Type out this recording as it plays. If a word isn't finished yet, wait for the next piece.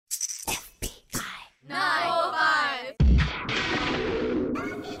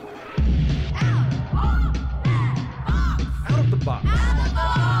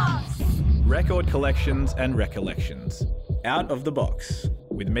record collections and recollections. Out of the Box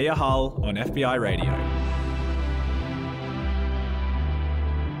with Mia Hull on FBI Radio.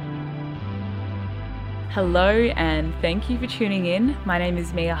 Hello and thank you for tuning in. My name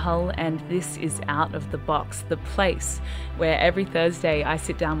is Mia Hull and this is Out of the Box, the place where every Thursday I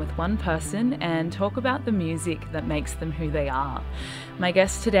sit down with one person and talk about the music that makes them who they are. My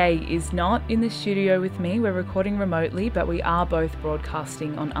guest today is not in the studio with me. We're recording remotely, but we are both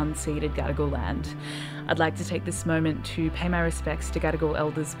broadcasting on unceded Gadigal land. I'd like to take this moment to pay my respects to Gadigal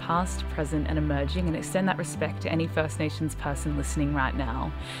elders past, present and emerging, and extend that respect to any First Nations person listening right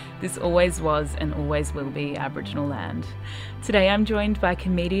now. This always was and always will be Aboriginal land. Today I'm joined by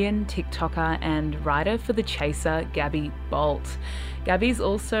comedian, TikToker and writer for The Chaser, Gabbi Bolt. Gabbi's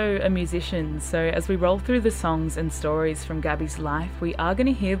also a musician, so as we roll through the songs and stories from Gabbi's life, we are going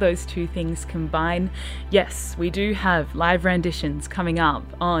to hear those two things combine. Yes, we do have live renditions coming up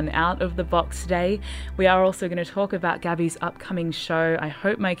on Out of the Box today. We are also going to talk about Gabbi's upcoming show, I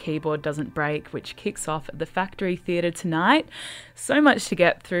Hope My Keyboard Doesn't Break, which kicks off at the Factory Theatre tonight. So much to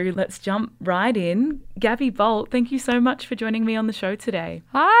get through. Let's jump right in. Gabbi Bolt, thank you so much for joining me on the show today.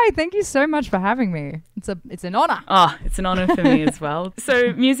 Hi, thank you so much for having me. It's an honour. Oh, it's an honour for me as well.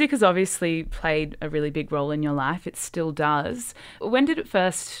 So music has obviously played a really big role in your life. It still does. When did it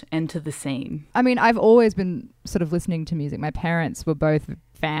first enter the scene? I mean, I've always been sort of listening to music. My parents were both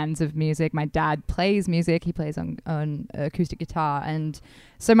fans of music. My dad plays music. He plays on acoustic guitar. And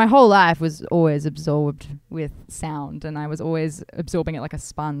so my whole life was always absorbed with sound and I was always absorbing it like a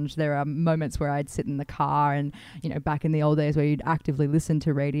sponge. There are moments where I'd sit in the car and, you know, back in the old days where you'd actively listen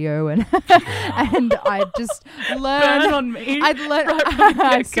to radio and and I'd just learn. Burn on me. I'd learn.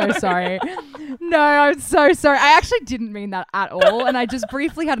 I'm so sorry. No, I'm so sorry. I actually didn't mean that at all. And I just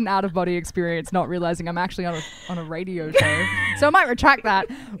briefly had an out-of-body experience not realizing I'm actually on a radio show. So I might retract that.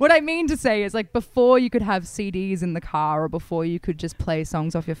 What I mean to say is, like, before you could have CDs in the car or before you could just play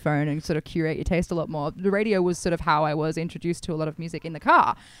songs off your phone and sort of curate your taste a lot more, the radio was sort of how I was introduced to a lot of music in the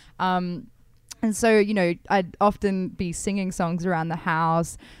car. And so, you know, I'd often be singing songs around the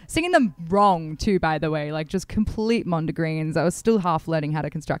house, singing them wrong too, by the way, like just complete mondegreens. I was still half learning how to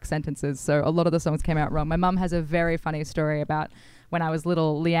construct sentences, so a lot of the songs came out wrong. My mum has a very funny story about when I was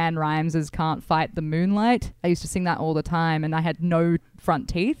little, Leanne Rhymes' Can't Fight the Moonlight. I used to sing that all the time and I had no front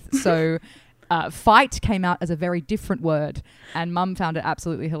teeth, so fight came out as a very different word and mum found it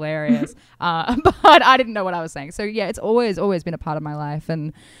absolutely hilarious. But I didn't know what I was saying. So yeah, it's always been a part of my life.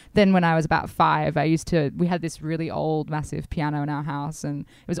 And then when I was about 5, we had this really old, massive piano in our house and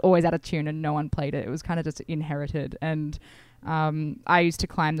it was always out of tune and no one played it. It was kind of just inherited. And I used to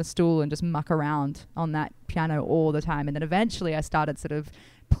climb the stool and just muck around on that piano all the time. And then eventually I started sort of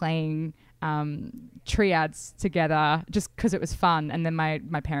playing triads together just because it was fun. And then my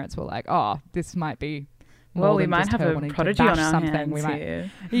parents were like, oh, this might be more we than might just have her a wanting to prodigy on our something. hands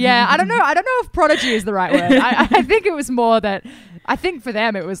here. Yeah, I don't know if prodigy is the right word. I think it was more that I think for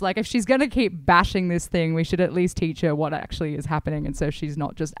them it was like, if she's going to keep bashing this thing, we should at least teach her what actually is happening, and so she's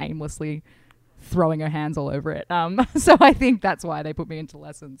not just aimlessly throwing her hands all over it. So I think that's why they put me into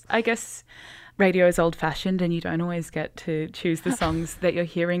lessons. I guess radio is old-fashioned and you don't always get to choose the songs that you're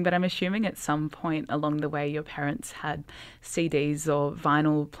hearing, but I'm assuming at some point along the way your parents had CDs or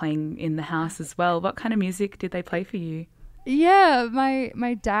vinyl playing in the house as well. What kind of music did they play for you? Yeah,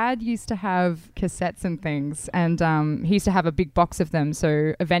 my dad used to have cassettes and things, and he used to have a big box of them.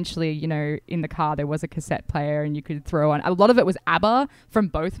 So eventually, you know, in the car there was a cassette player and you could throw on. A lot of it was ABBA from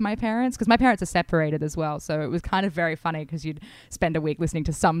both my parents, because my parents are separated as well. So it was kind of very funny because you'd spend a week listening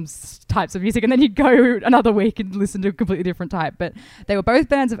to some types of music and then you'd go another week and listen to a completely different type. But they were both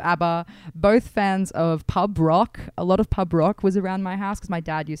fans of ABBA, both fans of pub rock. A lot of pub rock was around my house because my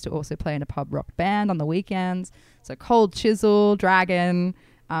dad used to also play in a pub rock band on the weekends. So Cold Chisel, Dragon.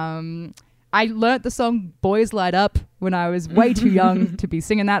 I learnt the song Boys Light Up when I was way too young to be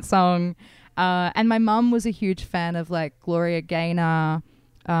singing that song. And my mum was a huge fan of like Gloria Gaynor.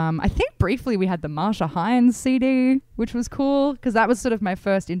 I think briefly we had the Marsha Hines CD, which was cool because that was sort of my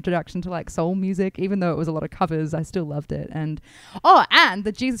first introduction to like soul music. Even though it was a lot of covers, I still loved it. And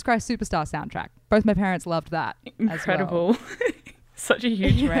the Jesus Christ Superstar soundtrack. Both my parents loved that. Incredible. As well. Such a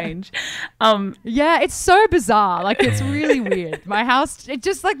huge range. Yeah, it's so bizarre. Like, it's really weird. My house, it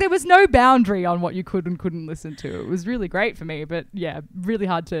just like there was no boundary on what you could and couldn't listen to. It was really great for me, but yeah, really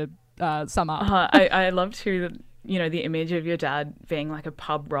hard to sum up. I love too that, you know, the image of your dad being like a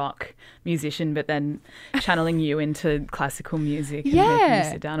pub rock musician, but then channeling you into classical music and making you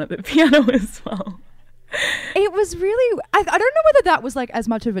sit down at the piano as well. It was really, I don't know whether that was like as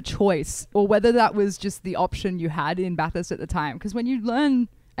much of a choice or whether that was just the option you had in Bathurst at the time. Because when you learn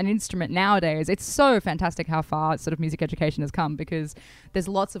an instrument nowadays, it's so fantastic how far sort of music education has come, because there's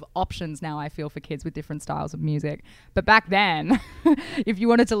lots of options now, I feel, for kids with different styles of music. But back then, if you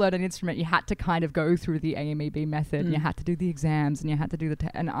wanted to learn an instrument, you had to kind of go through the AMEB method, and you had to do the exams, and you had to do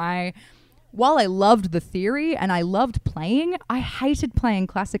while I loved the theory and I loved playing, I hated playing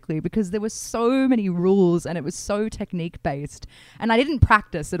classically because there were so many rules and it was so technique based, and I didn't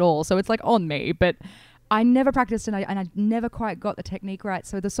practice at all. So it's like on me, but I never practiced, and I never quite got the technique right.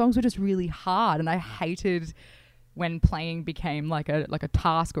 So the songs were just really hard, and I hated when playing became like a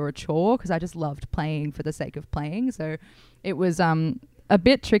task or a chore, because I just loved playing for the sake of playing. So it was a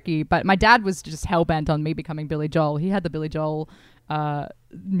bit tricky, but my dad was just hell-bent on me becoming Billy Joel. He had the Billy Joel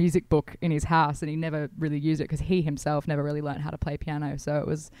music book in his house, and he never really used it because he himself never really learned how to play piano.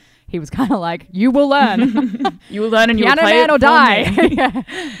 So he was kind of like, you will learn. You will learn, and you will play man it or die.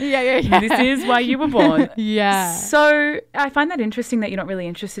 yeah. This is why you were born. Yeah. So I find that interesting that you're not really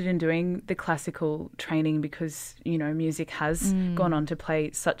interested in doing the classical training, because, you know, music has gone on to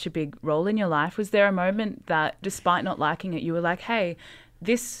play such a big role in your life. Was there a moment that, despite not liking it, you were like, hey,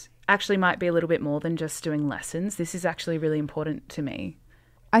 this actually might be a little bit more than just doing lessons. This is actually really important to me?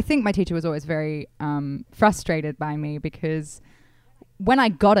 I think my teacher was always very frustrated by me, because when I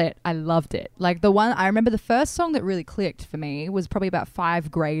got it, I loved it. Like I remember the first song that really clicked for me was probably about 5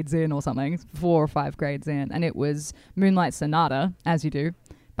 grades in or something, 4 or 5 grades in. And it was Moonlight Sonata, As You Do,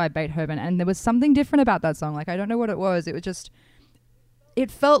 by Beethoven. And there was something different about that song. Like, I don't know what it was. It was just, it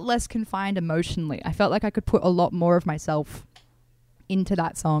felt less confined emotionally. I felt like I could put a lot more of myself into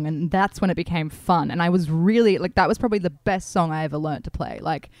that song, and that's when it became fun. And I was really like, that was probably the best song I ever learned to play.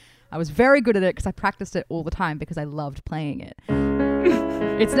 Like, I was very good at it because I practiced it all the time because I loved playing it.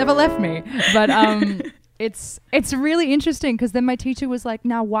 It's never left me, but it's really interesting, because then my teacher was like,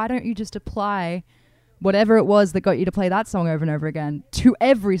 now why don't you just apply whatever it was that got you to play that song over and over again to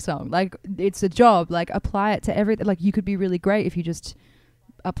every song? Like, it's a job, like apply it to everything. Like, you could be really great if you just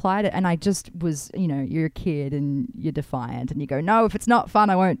applied it. And I just was, you know, you're a kid and you're defiant and you go, no, if it's not fun,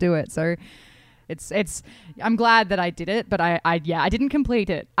 I won't do it. So I'm glad that I did it, but I didn't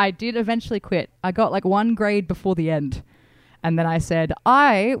complete it. I did eventually quit. I got like 1 grade before the end. And then I said,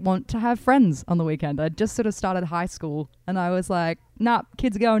 I want to have friends on the weekend. I just sort of started high school, and I was like, nah,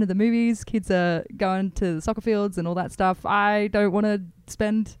 kids are going to the movies, kids are going to the soccer fields and all that stuff. I don't want to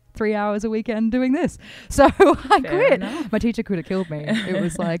spend 3 hours a weekend doing this. So I quit. Enough. My teacher could have killed me. It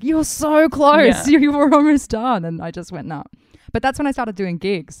was like, you're so close. Yeah. You were almost done. And I just went, no. But that's when I started doing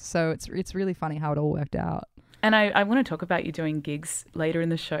gigs. So it's really funny how it all worked out. And I want to talk about you doing gigs later in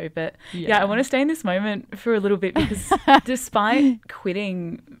the show, but I want to stay in this moment for a little bit, because despite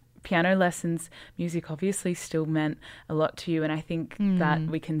quitting piano lessons, music obviously still meant a lot to you. And I think that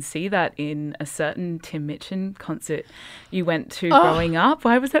we can see that in a certain Tim Mitchell concert you went to growing up.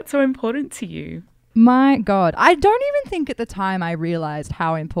 Why was that so important to you? My God, I don't even think at the time I realized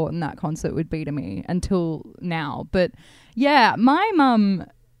how important that concert would be to me until now. But yeah, my mum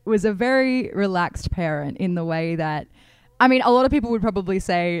was a very relaxed parent in the way that, I mean, a lot of people would probably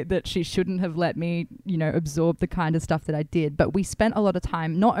say that she shouldn't have let me, you know, absorb the kind of stuff that I did. But we spent a lot of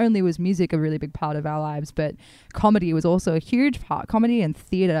time, not only was music a really big part of our lives, but comedy was also a huge part. Comedy and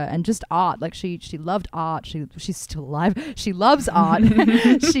theatre and just art. Like she loved art. She's still alive. She loves art.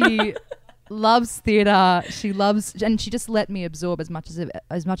 She loves theatre. And she just let me absorb as much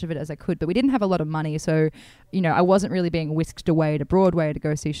of it as I could. But we didn't have a lot of money, so, you know, I wasn't really being whisked away to Broadway to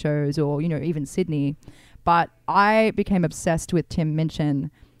go see shows, or, you know, even Sydney. But I became obsessed with Tim Minchin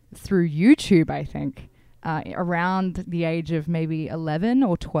through YouTube, I think, around the age of maybe 11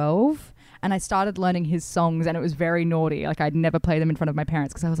 or 12. And I started learning his songs, and it was very naughty. Like, I'd never play them in front of my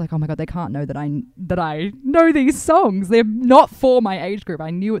parents because I was like, oh my God, they can't know that I know these songs. They're not for my age group. I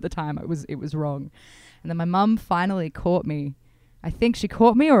knew at the time it was wrong. And then my mum finally caught me. I think she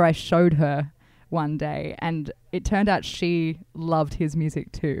caught me, or I showed her one day, and it turned out she loved his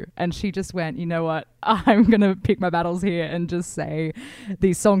music too. And she just went, you know what, I'm going to pick my battles here and just say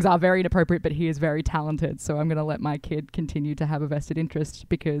these songs are very inappropriate, but he is very talented. So I'm going to let my kid continue to have a vested interest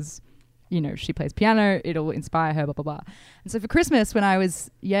because, you know, she plays piano, it'll inspire her, blah, blah, blah. And so for Christmas, when I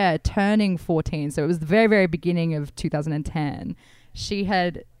was, turning 14, so it was the very, very beginning of 2010, she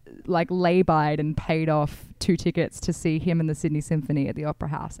had like lay-byed and paid off 2 tickets to see him and the Sydney Symphony at the Opera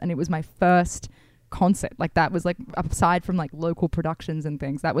House. And it was my first concert. Like, that was like, aside from like local productions and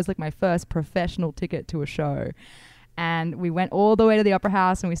things, that was like my first professional ticket to a show. And we went all the way to the Opera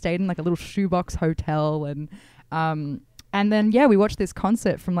House, and we stayed in like a little shoebox hotel, and then, we watched this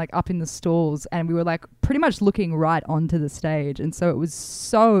concert from like up in the stalls, and we were like pretty much looking right onto the stage. And so it was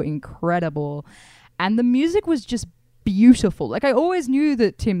so incredible. And the music was just beautiful. Like, I always knew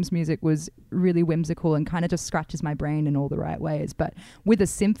that Tim's music was really whimsical and kind of just scratches my brain in all the right ways. But with a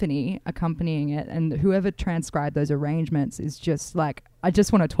symphony accompanying it, and whoever transcribed those arrangements is just like, I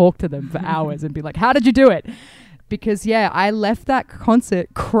just want to talk to them for hours and be like, how did you do it? Because, yeah, I left that concert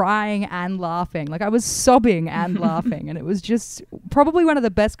crying and laughing. Like, I was sobbing and laughing. And it was just probably one of the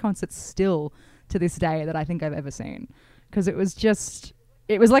best concerts still to this day that I think I've ever seen. Because it was just,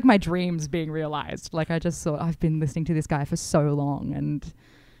 it was like my dreams being realized. Like, I just thought, I've been listening to this guy for so long. And,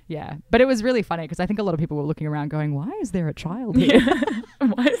 yeah. But it was really funny because I think a lot of people were looking around going, why is there a child here?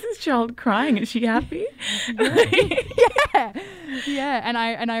 Why is this child crying? Is she happy? Yeah. Yeah.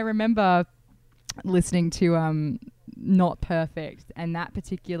 And I remember listening to Not Perfect, and that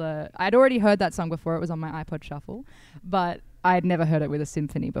particular, I'd already heard that song before. It was on my iPod Shuffle, but I'd never heard it with a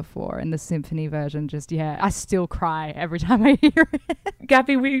symphony before, and the symphony version just, yeah, I still cry every time I hear it.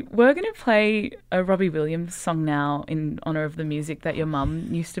 Gabby, we're going to play a Robbie Williams song now in honour of the music that your mum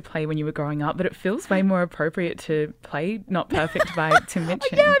used to play when you were growing up, but it feels way more appropriate to play Not Perfect by Tim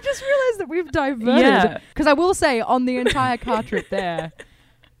Minchin. Yeah, I've just realised that we've diverted. Because I will say, on the entire car trip there,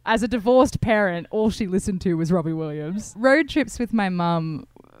 as a divorced parent, all she listened to was Robbie Williams. Road trips with my mum,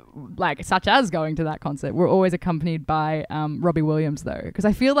 like such as going to that concert, were always accompanied by Robbie Williams, though. Because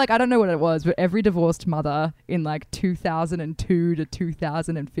I feel like, I don't know what it was, but every divorced mother in like 2002 to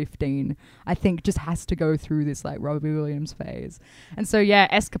 2015, I think just has to go through this like Robbie Williams phase. And so, yeah,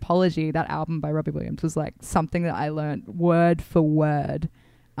 Escapology, that album by Robbie Williams, was like something that I learned word for word,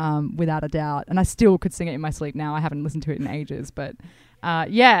 without a doubt. And I still could sing it in my sleep now. I haven't listened to it in ages, but...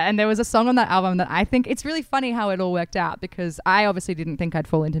 yeah, and there was a song on that album that I think, it's really funny how it all worked out, because I obviously didn't think I'd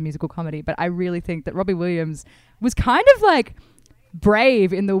fall into musical comedy, but I really think that Robbie Williams was kind of like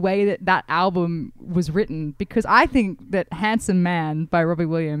brave in the way that that album was written, because I think that Handsome Man by Robbie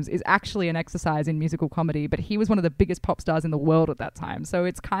Williams is actually an exercise in musical comedy, but he was one of the biggest pop stars in the world at that time. So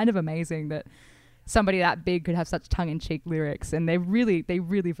it's kind of amazing that somebody that big could have such tongue-in-cheek lyrics, and they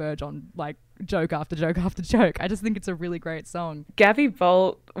really verge on like joke after joke after joke. I just think it's a really great song. Gabbi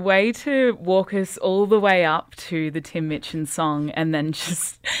Bolt, way to walk us all the way up to the Tim Minchin song and then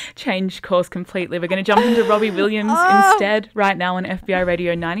just change course completely. We're going to jump into Robbie Williams instead right now on FBI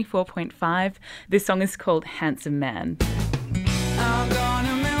Radio 94.5. This song is called Handsome Man. I'm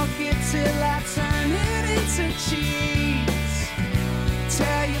gonna milk it till I turn it into cheese.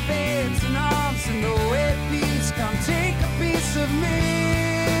 Tear your veins and arms and the wet beats. Come take a piece of me.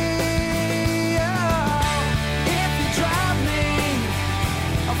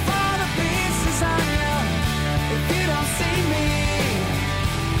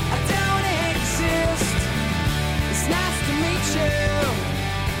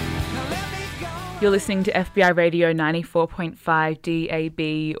 You're listening to FBI Radio 94.5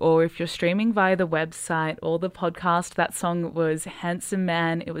 DAB, or if you're streaming via the website or the podcast, that song was Handsome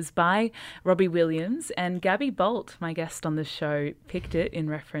Man. It was by Robbie Williams, and Gabbi Bolt, my guest on the show, picked it in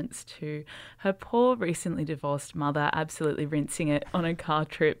reference to her poor recently divorced mother absolutely rinsing it on a car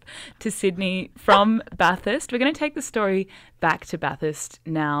trip to Sydney from Bathurst. We're going to take the story back to Bathurst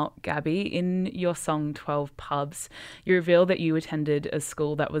now, Gabby. In your song 12 Pubs, you reveal that you attended a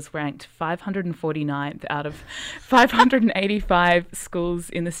school that was ranked 549th out of 585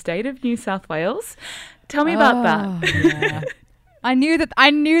 schools in the state of New South Wales. Tell me about that. Yeah. I knew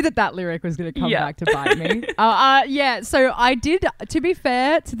that lyric was going to come back to bite me. Yeah, so I did, to be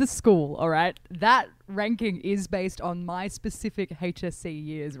fair to the school, all right, that ranking is based on my specific HSC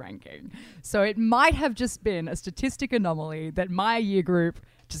year's ranking. So it might have just been a statistic anomaly that my year group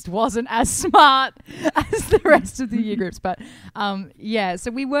just wasn't as smart as the rest of the year groups. But yeah,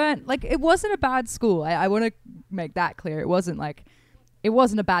 so we weren't, like, it wasn't a bad school. I want to make that clear. It wasn't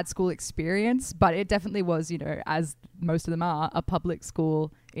a bad school experience, but it definitely was, you know, as most of them are, a public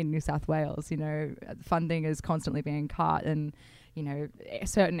school in New South Wales. You know, funding is constantly being cut, and, you know,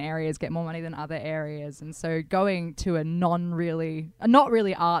 certain areas get more money than other areas. And so going to a not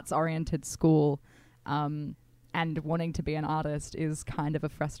really arts-oriented school and wanting to be an artist is kind of a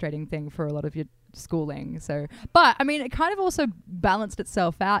frustrating thing for a lot of your schooling. So, but, I mean, it kind of also balanced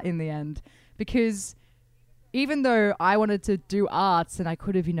itself out in the end, because even though I wanted to do arts and I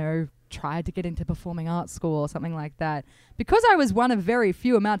could have, you know, tried to get into performing arts school or something like that, because I was one of very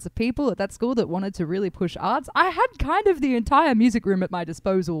few amounts of people at that school that wanted to really push arts, I had kind of the entire music room at my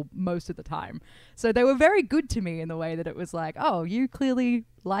disposal most of the time. So they were very good to me in the way that it was like, oh, you clearly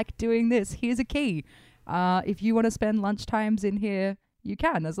like doing this. Here's a key. If you want to spend lunch times in here, you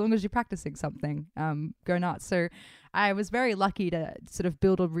can, as long as you're practicing something. Go nuts. So I was very lucky to sort of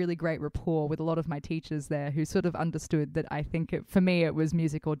build a really great rapport with a lot of my teachers there who sort of understood that I think for me it was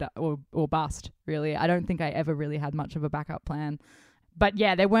music or bust, really. I don't think I ever really had much of a backup plan. But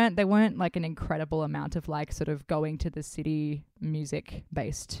yeah, they weren't like an incredible amount of like sort of going to the city music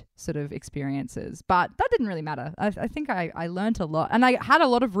based sort of experiences. But that didn't really matter. I think I learned a lot, and I had a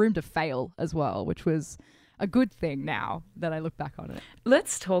lot of room to fail as well, which was a good thing now that I look back on it.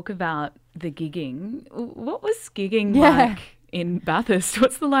 Let's talk about the gigging. What was gigging like in Bathurst?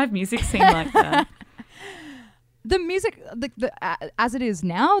 What's the live music scene like there? The music, as it is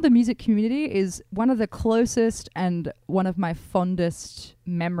now, the music community is one of the closest and one of my fondest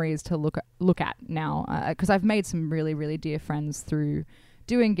memories to look at now, because I've made some really, really dear friends through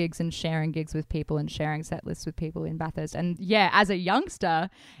doing gigs and sharing gigs with people and sharing set lists with people in Bathurst. And yeah, as a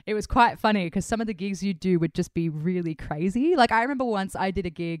youngster, it was quite funny because some of the gigs you do would just be really crazy. Like I remember once I did a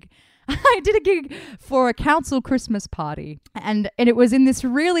gig for a council Christmas party, and it was in this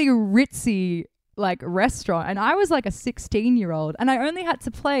really ritzy like restaurant, and I was like a 16-year-old, and I only had to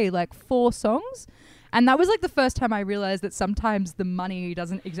play like 4 songs. And that was like the first time I realized that sometimes the money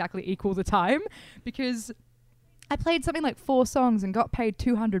doesn't exactly equal the time, because I played something like 4 songs and got paid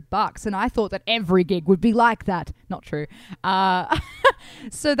 $200, and I thought that every gig would be like that. Not true.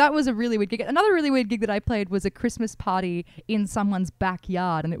 So that was a really weird gig. Another really weird gig that I played was a Christmas party in someone's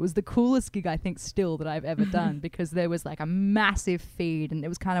backyard, and it was the coolest gig I think still that I've ever done, because there was like a massive feed, and it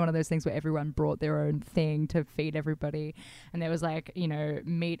was kind of one of those things where everyone brought their own thing to feed everybody, and there was like, you know,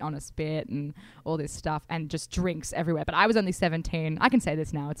 meat on a spit and all this stuff and just drinks everywhere. But I was only 17. I can say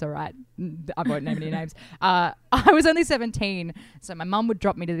this now, it's all right. I won't name any names. I was only 17, so my mum would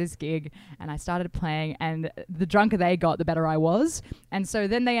drop me to this gig, and I started playing, and the drunker they got, the better I was. And so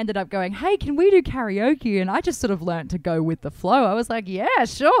then they ended up going, hey, can we do karaoke? And I just sort of learnt to go with the flow. I was like, yeah,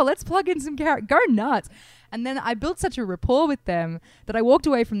 sure, let's plug in some karaoke, go nuts. And then I built such a rapport with them that I walked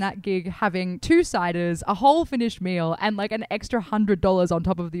away from that gig having 2 ciders, a whole finished meal, and like an extra $100 on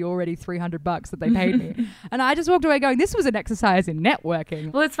top of the already $300 that they paid me. And I just walked away going, this was an exercise in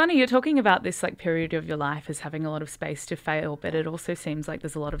networking. Well, it's funny, you're talking about this like period of your life as having a lot of space to fail, but it also seems like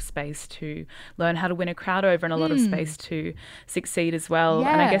there's a lot of space to learn how to win a crowd over, and a lot of space to succeed as well.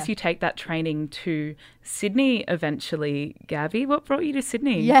 Yeah. And I guess you take that training to Sydney eventually. Gabby, what brought you to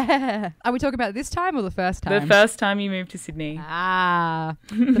Sydney? Yeah. Are we talking about this time or the first time? The first time you moved to Sydney.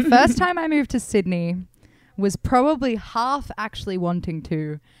 The first time I moved to Sydney was probably half actually wanting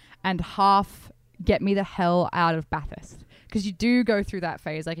to, and half get me the hell out of Bathurst. Because you do go through that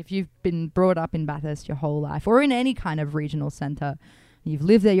phase. Like if you've been brought up in Bathurst your whole life, or in any kind of regional centre, you've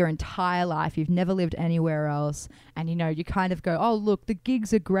lived there your entire life, you've never lived anywhere else, and you know, you kind of go, oh look, the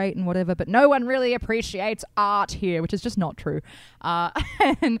gigs are great and whatever, but no one really appreciates art here, which is just not true.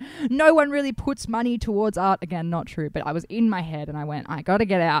 And no one really puts money towards art, again, not true. But I was in my head and I went, I gotta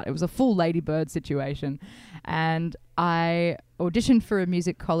get out. It was a full Ladybird situation. And I auditioned for a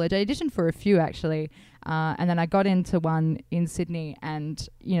music college. I auditioned for a few actually. And then I got into one in Sydney, and,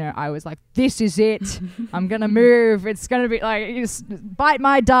 you know, I was like, this is it. I'm going to move. It's going to be like, bite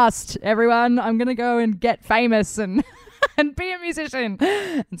my dust, everyone. I'm going to go and get famous and and be a musician.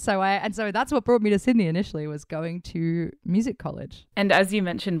 And so that's what brought me to Sydney initially, was going to music college. And as you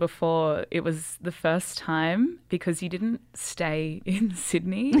mentioned before, it was the first time because you didn't stay in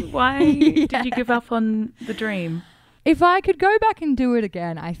Sydney. Why did you give up on the dream? If I could go back and do it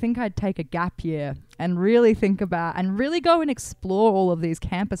again, I think I'd take a gap year and really think about and really go and explore all of these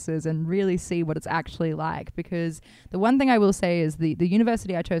campuses and really see what it's actually like. Because the one thing I will say is the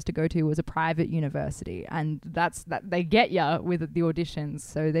university I chose to go to was a private university, and that they get you with the auditions.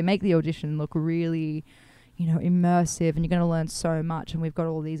 So they make the audition look really, you know, immersive, and you're going to learn so much. And we've got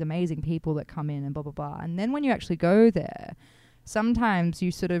all these amazing people that come in and blah, blah, blah. And then when you actually go there, sometimes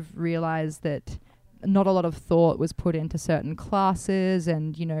you sort of realize that not a lot of thought was put into certain classes,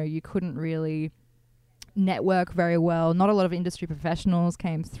 and, you know, you couldn't really network very well. Not a lot of industry professionals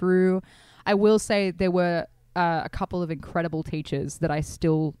came through. I will say there were a couple of incredible teachers that I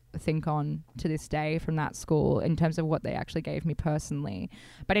still think on to this day from that school in terms of what they actually gave me personally.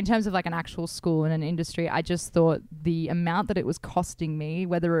 But in terms of like an actual school and an industry, I just thought the amount that it was costing me,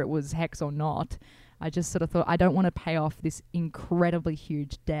 whether it was HECS or not, I just sort of thought, I don't want to pay off this incredibly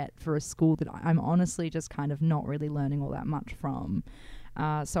huge debt for a school that I'm honestly just kind of not really learning all that much from.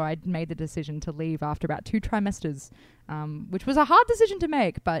 So I made the decision to leave after about 2 trimesters, which was a hard decision to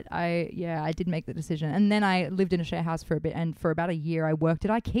make, but I did make the decision. And then I lived in a share house for a bit, and for about a year I worked at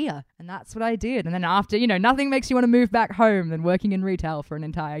IKEA, and that's what I did. And then after, you know, nothing makes you want to move back home than working in retail for an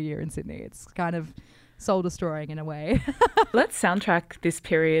entire year in Sydney. It's kind of soul destroying in a way. Let's soundtrack this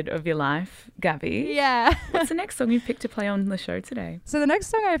period of your life, Gabby. Yeah. What's the next song you've picked to play on the show today? So the next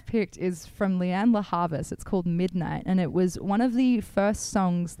song I've picked is from Leanne LaHarvis. It's called Midnight, and it was one of the first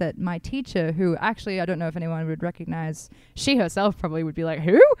songs that my teacher, who actually I don't know if anyone would recognize, she herself probably would be like,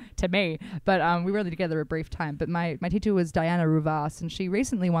 who? To me. But we were only together a brief time. But my teacher was Diana Ruvas, and she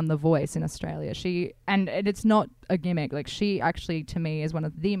recently won The Voice in Australia. And it's not a gimmick. Like, she actually, to me, is one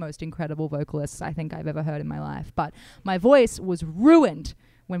of the most incredible vocalists I think I've ever heard in my life. But my voice was ruined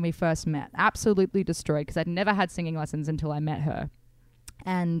when we first met. Absolutely destroyed, because I'd never had singing lessons until I met her.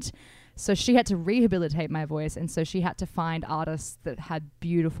 And so she had to rehabilitate my voice, and so she had to find artists that had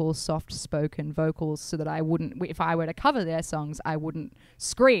beautiful, soft-spoken vocals so that I wouldn't, if I were to cover their songs, I wouldn't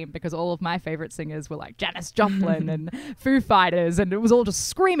scream, because all of my favorite singers were like Janis Joplin and Foo Fighters, and it was all just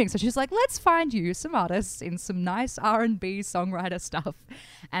screaming. So she's like, let's find you some artists in some nice R&B songwriter stuff.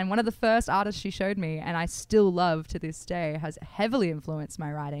 And one of the first artists she showed me, and I still love to this day, has heavily influenced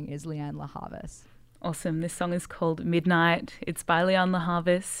my writing, is Leanne LaHarvis. Awesome. This song is called Midnight. It's by Leanne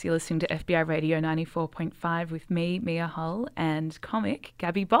LaHarvis. You're listening to FBI Radio 94.5 with me, Mia Hull, and comic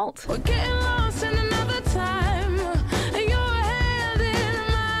Gabbi Bolt. We're getting lost in another time. Your hand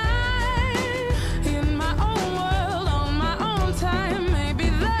in my own world, on my own time. Maybe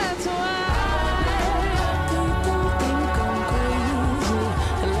that's why people think I'm crazy.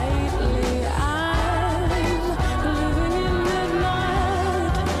 Lately I'm living in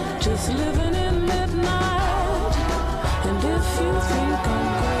midnight, just living in midnight. And if you think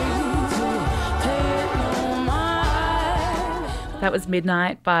I'm crazy, pay it no mind. That was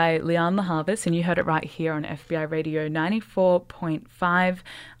Midnight by Leanne LaHarvis, and you heard it right here on FBI Radio 94.5.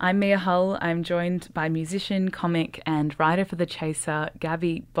 I'm Mia Hull. I'm joined by musician, comic, and writer for The Chaser,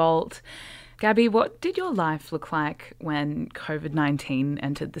 Gabbi Bolt. Gabby, what did your life look like when COVID-19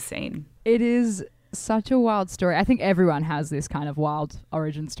 entered the scene? It is such a wild story. I think everyone has this kind of wild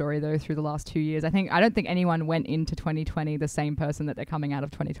origin story, though, through the last 2 years. I don't think anyone went into 2020 the same person that they're coming out of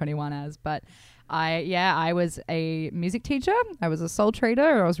 2021 as. But I was a music teacher. I was a sole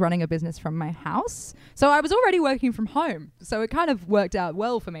trader. I was running a business from my house. So I was already working from home. So it kind of worked out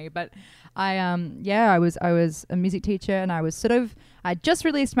well for me. But I was a music teacher, and I just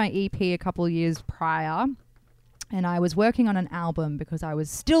released my EP a couple of years prior. And I was working on an album because I was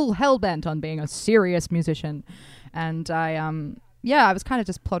still hell-bent on being a serious musician. And I was kind of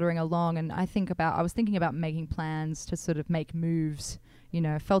just plottering along, and I was thinking about making plans to sort of make moves,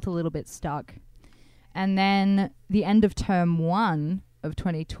 felt a little bit stuck. And then the end of term 1 of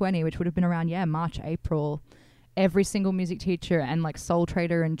 2020, which would have been around, March, April, every single music teacher and like sole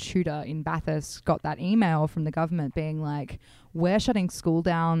trader and tutor in Bathurst got that email from the government being like, we're shutting school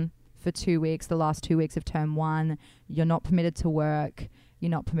down for 2 weeks, the last 2 weeks of term 1. You're not permitted to work.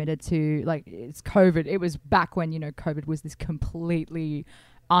 You're not permitted to, it's COVID. It was back when, COVID was this completely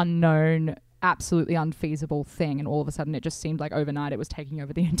unknown, absolutely unfeasible thing. And all of a sudden it just seemed like overnight it was taking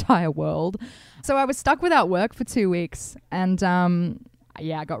over the entire world. So I was stuck without work for 2 weeks. And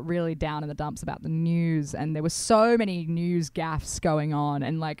I got really down in the dumps about the news, and there were so many news gaffes going on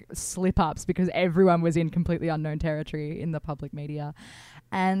and like slip ups because everyone was in completely unknown territory in the public media.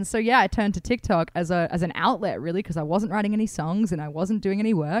 And so, I turned to TikTok as an outlet, really, because I wasn't writing any songs and I wasn't doing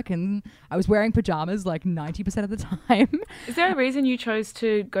any work, and I was wearing pajamas like 90% of the time. Is there a reason you chose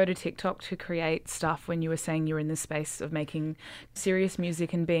to go to TikTok to create stuff when you were saying you were in the space of making serious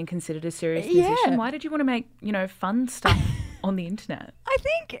music and being considered a serious musician? Why did you want to make, fun stuff on the internet? I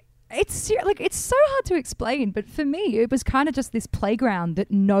think it's so hard to explain, but for me, it was kind of just this playground that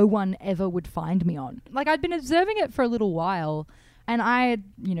no one ever would find me on. Like, I'd been observing it for a little while, and I had,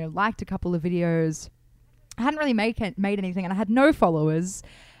 liked a couple of videos. I hadn't really made anything, and I had no followers.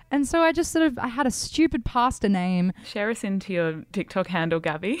 And so I just I had a stupid pasta name. Share us into your TikTok handle,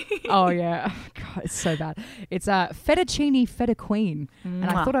 Gabby. Oh, yeah. God, it's so bad. It's Fettuccine Feta Queen. And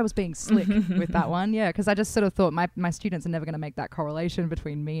I thought I was being slick with that one. Yeah, because I just sort of thought my students are never going to make that correlation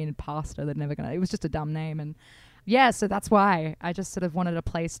between me and pasta. They're never going to. It was just a dumb name. And so that's why I just sort of wanted a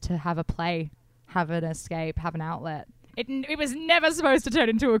place to have a play, have an escape, have an outlet. It was never supposed to turn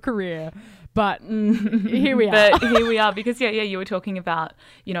into a career, but here we are. But here we are because, you were talking about,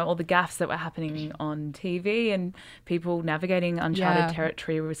 all the gaffes that were happening on TV and people navigating uncharted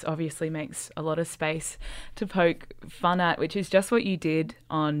territory, which obviously makes a lot of space to poke fun at, which is just what you did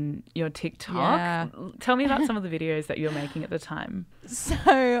on your TikTok. Yeah. Tell me about some of the videos that you were making at the time. So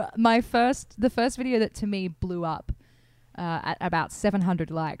the first video that to me blew up at about 700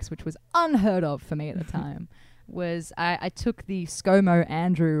 likes, which was unheard of for me at the time, was I took the ScoMo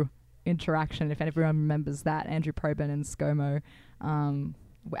Andrew interaction, if everyone remembers that, Andrew Probyn and ScoMo.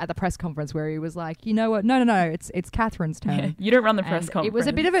 at the press conference where he was like, you know what? No, it's Catherine's turn. Yeah, you don't run the press And conference. it was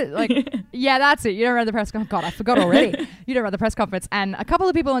a bit of a like, yeah, that's it. You don't run the press conference. God, I forgot already. You don't run the press conference. And a couple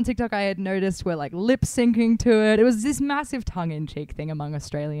of people on TikTok I had noticed were like lip syncing to it. It was this massive tongue-in-cheek thing among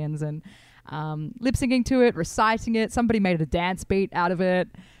Australians, and lip syncing to it, reciting it. Somebody made a dance beat out of it,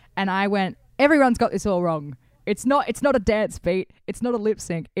 and I went, everyone's got this all wrong. It's not a dance beat. It's not a lip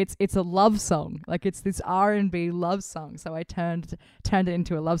sync. It's a love song. Like, it's this R&B love song. So I turned it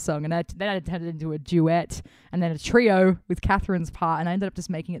into a love song, and then I turned it into a duet, and then a trio with Catherine's part, and I ended up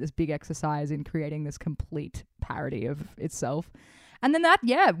just making it this big exercise in creating this complete parody of itself. And then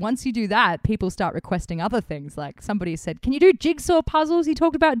once you do that, people start requesting other things. Like, somebody said, can you do jigsaw puzzles? You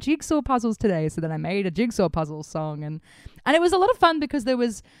talked about jigsaw puzzles today. So then I made a jigsaw puzzle song, and it was a lot of fun because there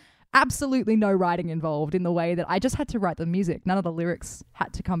was absolutely no writing involved, in the way that I just had to write the music. None of the lyrics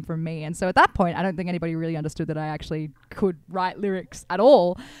had to come from me. And so at that point, I don't think anybody really understood that I actually could write lyrics at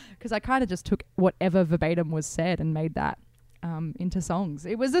all, because I kind of just took whatever verbatim was said and made that into songs.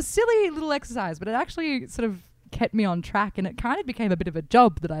 It was a silly little exercise, but it actually sort of kept me on track, and it kind of became a bit of a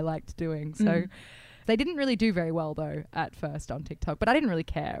job that I liked doing. So they didn't really do very well though at first on TikTok, but I didn't really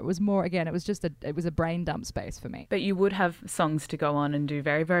care. It was more, again, it was a brain dump space for me. But you would have songs to go on and do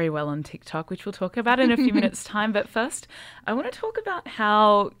very, very well on TikTok, which we'll talk about in a few minutes' time. But first, I want to talk about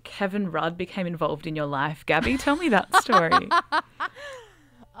how Kevin Rudd became involved in your life. Gabbi, tell me that story.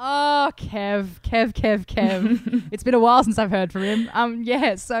 Oh, Kev. It's been a while since I've heard from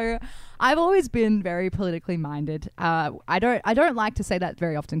him. So I've always been very politically minded. I don't like to say that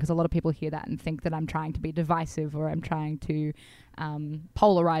very often, because a lot of people hear that and think that I'm trying to be divisive, or I'm trying to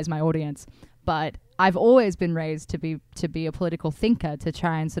polarize my audience. But I've always been raised to be a political thinker, to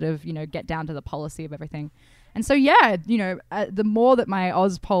try and sort of, get down to the policy of everything. And so, the more that my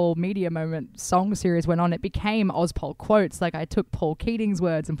Ozpol Media Moment song series went on, it became Ozpol quotes. Like, I took Paul Keating's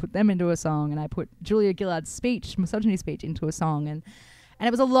words and put them into a song, and I put Julia Gillard's speech, misogyny speech, into a song. And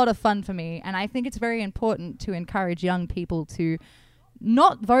it was a lot of fun for me. And I think it's very important to encourage young people to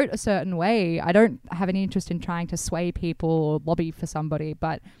not vote a certain way. I don't have any interest in trying to sway people or lobby for somebody,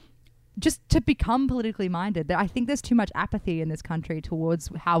 but just to become politically minded. I think there's too much apathy in this country towards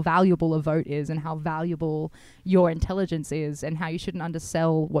how valuable a vote is, and how valuable your intelligence is, and how you shouldn't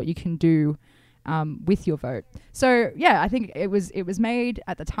undersell what you can do with your vote. So I think it was made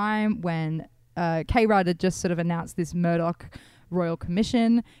at the time when K-Rudd had just sort of announced this Murdoch Royal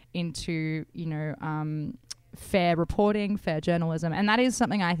Commission into fair reporting, fair journalism, and that is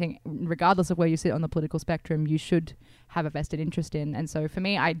something I think, regardless of where you sit on the political spectrum, you should have a vested interest in. And so for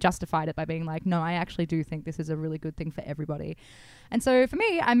me, I justified it by being like, no, I actually do think this is a really good thing for everybody. And so for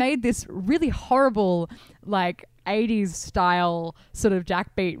me, I made this really horrible, like, 80s style sort of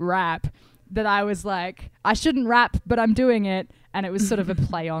jackbeat rap that I was like, I shouldn't rap, but I'm doing it. And it was sort of a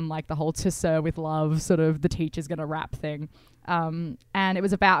play on like the whole "To Sir with Love," sort of the teacher's gonna rap thing. And it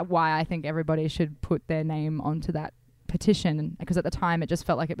was about why I think everybody should put their name onto that petition, because at the time it just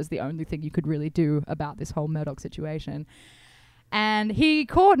felt like it was the only thing you could really do about this whole Murdoch situation. And he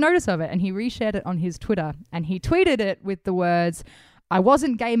caught notice of it, and he reshared it on his Twitter, and he tweeted it with the words, "I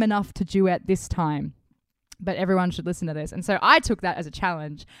wasn't game enough to duet this time, but everyone should listen to this." And so I took that as a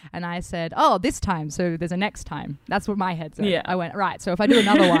challenge, and I said, oh, this time, so there's a next time. That's what my head said. Yeah. I went, right, so if I do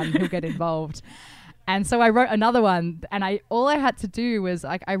another one, he'll get involved. And so I wrote another one, and all I had to do was,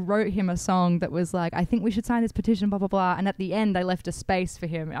 like, I wrote him a song that was like, I think we should sign this petition, blah, blah, blah. And at the end, I left a space for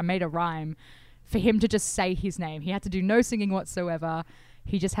him. I made a rhyme for him to just say his name. He had to do no singing whatsoever.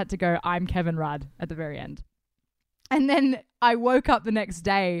 He just had to go, "I'm Kevin Rudd," at the very end. And then I woke up the next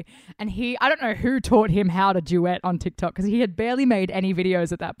day, and I don't know who taught him how to duet on TikTok, because he had barely made any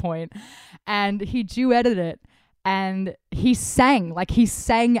videos at that point. And he duetted it, and he sang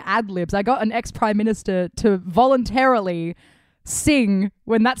ad-libs. I got an ex-prime minister to voluntarily sing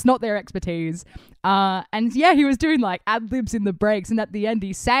when that's not their expertise. And he was doing like ad-libs in the breaks, and at the end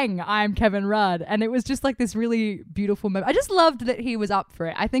he sang "I'm Kevin Rudd," and it was just like this really beautiful moment. I just loved that he was up for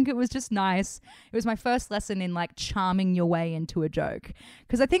it. I think it was just nice. It was my first lesson in like charming your way into a joke,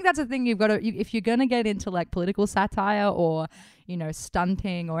 because I think that's the thing you've got to, if you're gonna get into like political satire or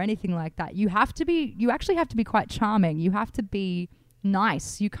stunting or anything like that, you actually have to be quite charming. You have to be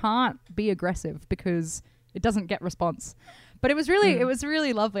nice. You can't be aggressive, because it doesn't get response. But it was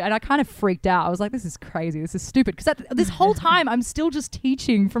really lovely. And I kind of freaked out. I was like, this is crazy. This is stupid. Because this whole time, I'm still just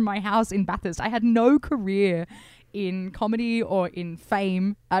teaching from my house in Bathurst. I had no career in comedy or in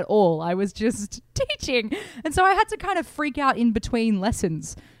fame at all. I was just teaching. And so I had to kind of freak out in between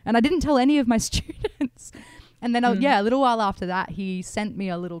lessons. And I didn't tell any of my students. And then, a little while after that, he sent me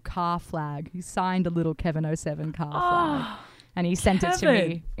a little car flag. He signed a little Kevin 07 car flag. and he sent it to Kevin.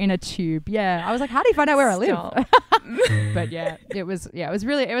 me in a tube. Yeah, I was like, how do you find out where I live? Stop. But it was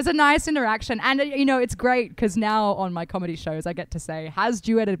a nice interaction. And you know, it's great because now on my comedy shows I get to say has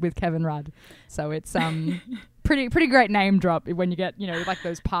duetted with Kevin Rudd, so it's pretty great name drop when you get, you know, like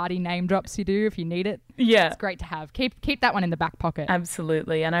those party name drops you do if you need it. Yeah. It's great to have. Keep that one in the back pocket.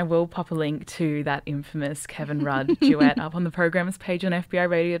 Absolutely. And I will pop a link to that infamous Kevin Rudd duet up on the program's page on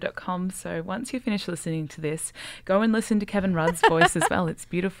fbiradio.com. So once you finish listening to this, go and listen to Kevin Rudd's voice as well. It's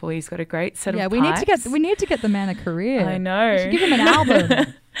beautiful. He's got a great set of pipes. we need to get the man a career. I know. We should give him an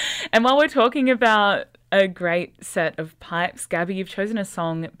album. And while we're talking about a great set of pipes, Gabbi, you've chosen a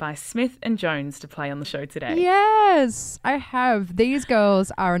song by Smith and Jones to play on the show today. Yes, I have. These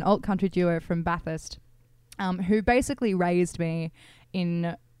girls are an alt country duo from Bathurst, who basically raised me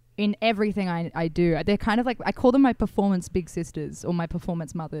in everything I do. They're kind of like, I call them my performance big sisters or my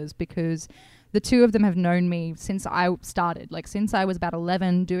performance mothers, because the two of them have known me since I started, like since I was about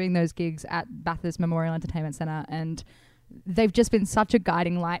 11 doing those gigs at Bathurst Memorial Entertainment Centre, and they've just been such a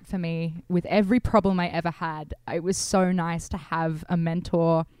guiding light for me with every problem I ever had. It was so nice to have a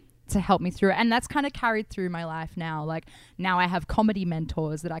mentor to help me through it. And that's kind of carried through my life now. Like now I have comedy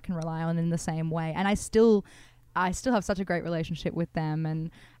mentors that I can rely on in the same way. And I still have such a great relationship with them.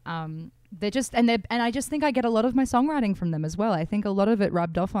 And I just think I get a lot of my songwriting from them as well. I think a lot of it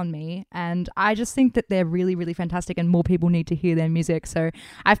rubbed off on me, and I just think that they're really, really fantastic and more people need to hear their music. So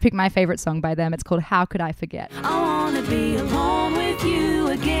I've picked my favorite song by them. It's called How Could I Forget? I wanna be alone with you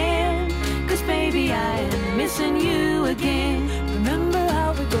again, 'cause baby I am missing you again. Remember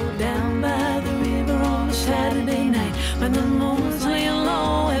how we go down by the river on a Saturday night, when the moon was laying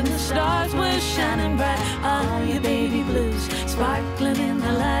low and the stars were shining bright. Ah, your baby blues sparkling in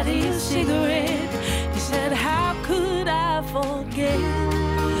the light of your cigarette. You said, how could I forget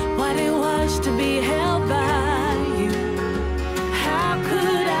what it was to be held by you? How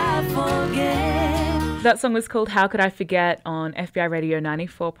could I forget? That song was called How Could I Forget on FBI Radio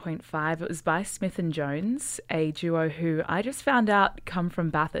 94.5. It was by Smith and Jones, a duo who I just found out come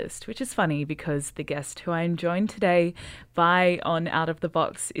from Bathurst, which is funny because the guest who I am joined today by on Out of the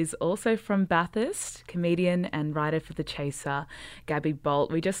Box is also from Bathurst, comedian and writer for The Chaser, Gabbi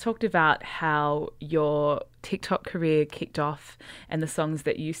Bolt. We just talked about how your TikTok career kicked off and the songs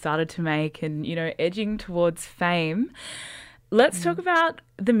that you started to make and, you know, edging towards fame. Let's talk about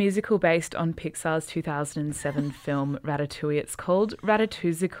the musical based on Pixar's 2007 film Ratatouille. It's called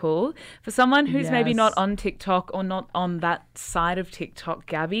Ratatouille. For someone who's maybe not on TikTok or not on that side of TikTok,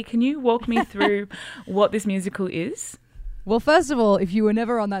 Gabbi, can you walk me through what this musical is? Well, first of all, if you were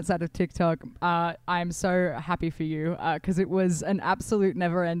never on that side of TikTok, I'm so happy for you, because it was an absolute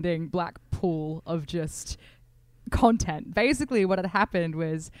never-ending black pool of just content. Basically, what had happened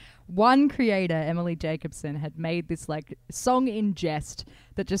was one creator, Emily Jacobson, had made this like song in jest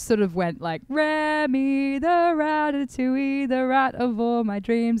that just sort of went like, Remy the Ratatouille, the rat of all my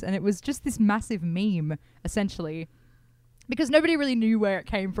dreams. And it was just this massive meme, essentially, because nobody really knew where it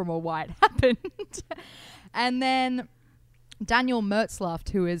came from or why it happened. And then Daniel Mertzlaft,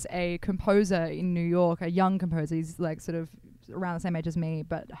 who is a composer in New York, a young composer, he's like sort of around the same age as me,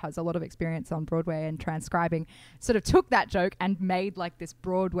 but has a lot of experience on Broadway and transcribing, sort of took that joke and made like this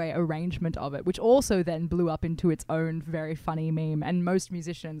Broadway arrangement of it, which also then blew up into its own very funny meme. And most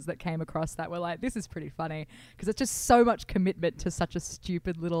musicians that came across that were like, this is pretty funny, because it's just so much commitment to such a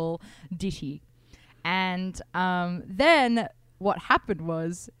stupid little ditty. And then what happened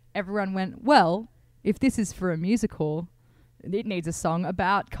was everyone went, well, if this is for a musical, it needs a song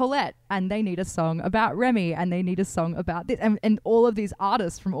about Colette, and they need a song about Remy, and they need a song about this. And all of these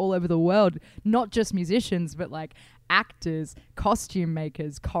artists from all over the world, not just musicians, but like actors, costume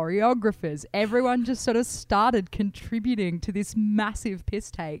makers, choreographers, everyone just sort of started contributing to this massive piss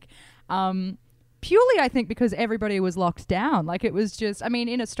take. Purely, I think, because everybody was locked down. Like it was just, I mean,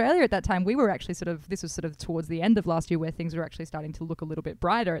 in Australia at that time, we were actually this was sort of towards the end of last year where things were actually starting to look a little bit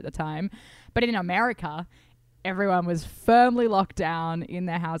brighter at the time. But in America, everyone was firmly locked down in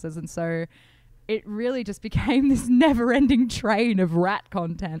their houses. And so it really just became this never-ending train of rat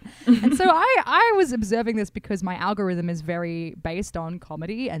content. And so I was observing this because my algorithm is very based on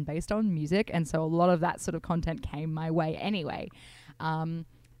comedy and based on music. And so a lot of that sort of content came my way anyway.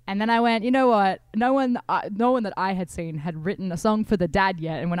 And then I went, you know what? No one that I had seen had written a song for the dad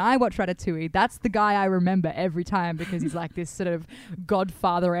yet. And when I watch Ratatouille, that's the guy I remember every time, because he's like this sort of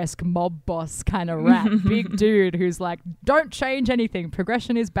Godfather-esque mob boss kind of rat, big dude who's like, don't change anything.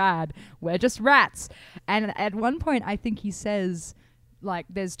 Progression is bad. We're just rats. And at one point, I think he says, like,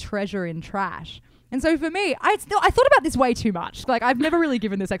 there's treasure in trash. And so for me, I thought about this way too much. Like, I've never really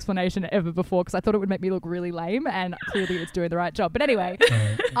given this explanation ever before because I thought it would make me look really lame, and clearly it's doing the right job. But anyway,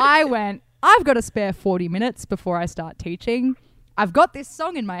 I went, I've got to spare 40 minutes before I start teaching. I've got this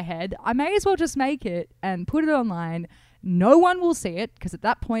song in my head. I may as well just make it and put it online. No one will see it because at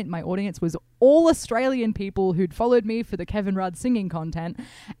that point my audience was all Australian people who'd followed me for the Kevin Rudd singing content,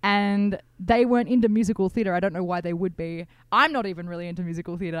 and they weren't into musical theatre. I don't know why they would be. I'm not even really into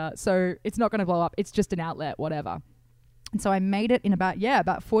musical theatre, so it's not going to blow up. It's just an outlet, whatever. And so I made it in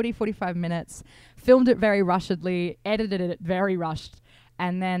about 40, 45 minutes, filmed it very rushedly, edited it very rushed,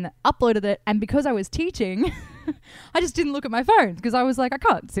 and then uploaded it. And because I was teaching, I just didn't look at my phone because I was like, I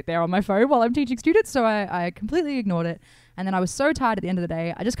can't sit there on my phone while I'm teaching students. So I completely ignored it. And then I was so tired at the end of the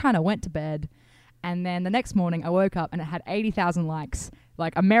day, I just kind of went to bed. And then the next morning I woke up and it had 80,000 likes.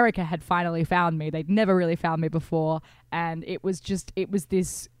 Like, America had finally found me. They'd never really found me before. And it was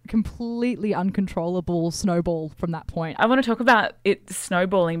this completely uncontrollable snowball from that point. I want to talk about it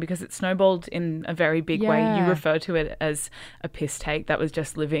snowballing because it snowballed in a very big way. You refer to it as a piss take that was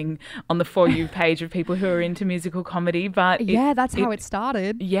just living on the For You page of people who are into musical comedy. But that's how it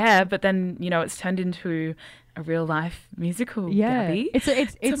started. Yeah, but then, it's turned into a real life musical. Gabbi. It's a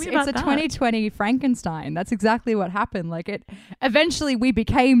 2020 Frankenstein. That's exactly what happened. Like, it eventually we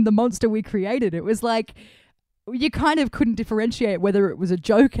became the monster we created. It was like you kind of couldn't differentiate whether it was a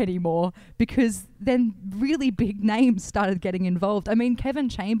joke anymore because then really big names started getting involved. I mean, Kevin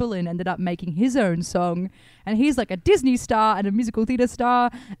Chamberlain ended up making his own song, and he's like a Disney star and a musical theatre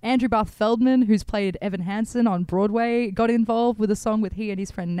star. Andrew Barth Feldman, who's played Evan Hansen on Broadway, got involved with a song with he and his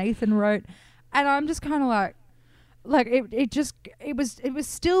friend Nathan wrote. And I'm just kind of like it was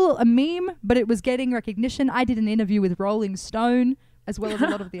still a meme, but it was getting recognition. I did an interview with Rolling Stone as well as a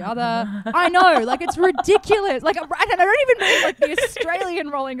lot of the other. I know, like, it's ridiculous. Like, and I don't even mean like the Australian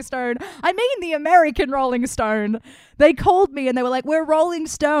Rolling Stone. I mean the American Rolling Stone. They called me and they were like, "We're Rolling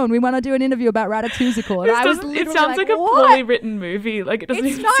Stone. We want to do an interview about Ratatouille." And I was literally it sounds like a what? poorly written movie. Like, it doesn't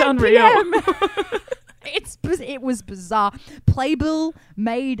It's even sound 9 real. It was bizarre. Playbill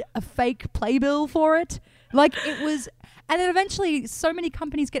made a fake playbill for it. Like, it was, and then eventually so many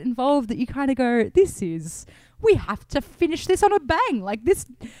companies get involved that you kind of go, we have to finish this on a bang. Like, this,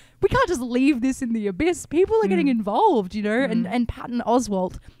 we can't just leave this in the abyss. People are getting involved, and Patton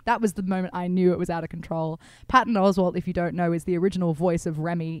Oswalt, that was the moment I knew it was out of control. Patton Oswalt, if you don't know, is the original voice of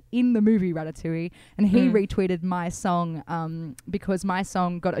Remy in the movie Ratatouille, and he retweeted my song because my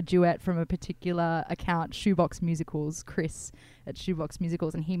song got a duet from a particular account, Shoebox Musicals, Chris at Shoebox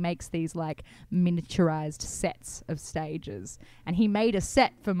Musicals, and he makes these like miniaturized sets of stages, and he made a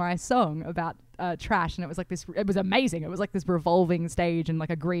set for my song about trash, and it was like this, it was amazing. It was like this revolving stage, and like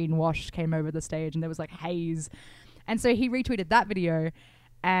a green wash came over the stage, and there was like haze. And so he retweeted that video,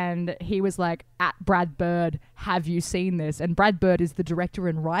 and he was like, at Brad Bird, have you seen this? And Brad Bird is the director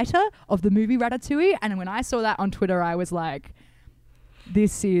and writer of the movie Ratatouille. And when I saw that on Twitter, I was like,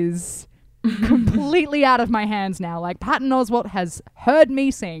 this is completely out of my hands now. Like, Patton Oswalt has heard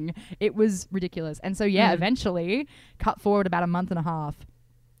me sing. It was ridiculous. And so eventually cut forward about a month and a half.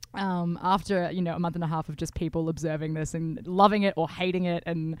 After a month and a half of just people observing this and loving it or hating it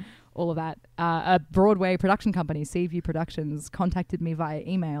and all of that, a Broadway production company, Seaview Productions, contacted me via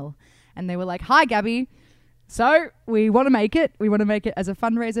email, and they were like, "Hi, Gabbi. So we want to make it. We want to make it as a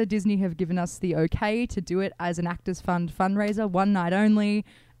fundraiser. Disney have given us the okay to do it as an Actors Fund fundraiser, one night only,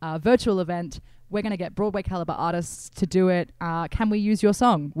 virtual event. We're going to get Broadway caliber artists to do it. Can we use your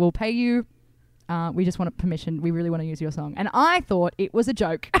song? We'll pay you. We just want permission. We really want to use your song." And I thought it was a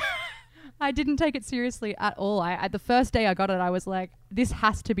joke. I didn't take it seriously at all. The first day I got it, I was like, this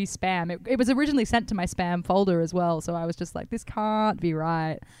has to be spam. It was originally sent to my spam folder as well. So I was just like, this can't be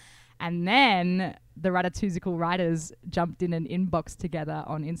right. And then the Ratatouille writers jumped in an inbox together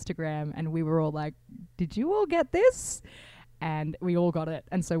on Instagram, and we were all like, did you all get this? And we all got it.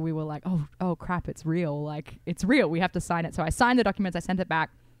 And so we were like, oh crap, it's real. Like, it's real. We have to sign it. So I signed the documents. I sent it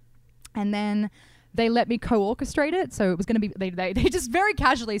back. And then they let me co-orchestrate it. So it was going to be, they just very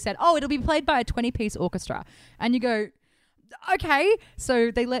casually said, oh, it'll be played by a 20-piece orchestra. And you go, okay. So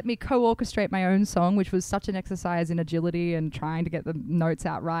they let me co-orchestrate my own song, which was such an exercise in agility and trying to get the notes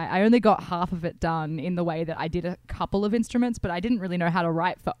out right. I only got half of it done in the way that I did a couple of instruments, but I didn't really know how to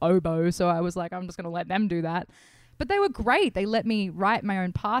write for oboe. So I was like, I'm just going to let them do that. But they were great. They let me write my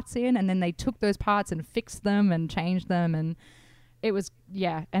own parts in, and then they took those parts and fixed them and changed them, and it was,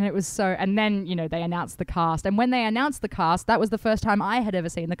 and it was so, and then, they announced the cast. And when they announced the cast, that was the first time I had ever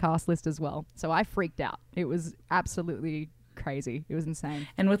seen the cast list as well. So I freaked out. It was absolutely crazy. It was insane.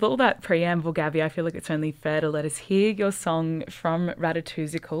 And with all that preamble, Gabby, I feel like it's only fair to let us hear your song from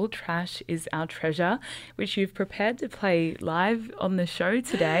Ratatouille, Trash is Our Treasure, which you've prepared to play live on the show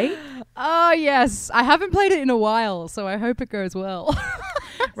today. Oh, yes. I haven't played it in a while, so I hope it goes well.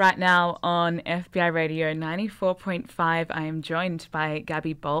 Right now on FBI Radio 94.5, I am joined by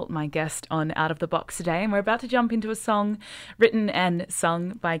Gabbi Bolt, my guest on Out of the Box today, and we're about to jump into a song written and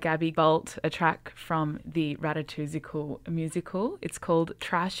sung by Gabbi Bolt, a track from the Ratatouille musical. It's called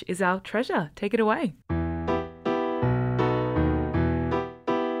Trash is Our Treasure. Take it away.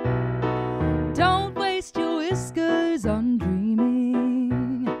 Don't waste your whiskers on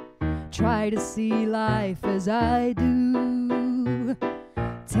dreaming. Try to see life as I do.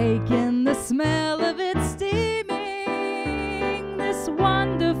 Take in the smell of it steaming. This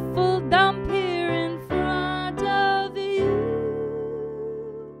wonderful dump here in front of you.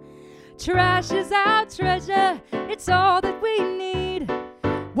 Trash is our treasure. It's all that we need.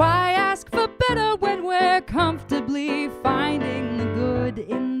 Why ask for better when we're comfortably finding the good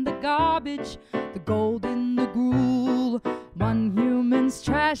in the garbage, the gold in the gruel? One human's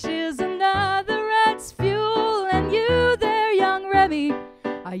trash is another rat's fuel. And you there, young Remy,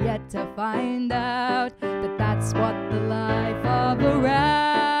 are yet to find out that that's what the life of a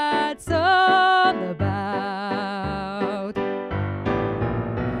rat's all about.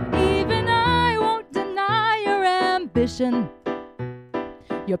 Even I won't deny your ambition.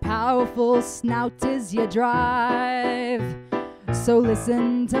 Your powerful snout is your drive. So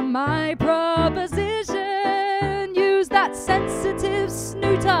listen to my proposition. Use that sensitive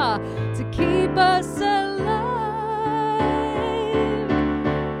snooter to keep us alive.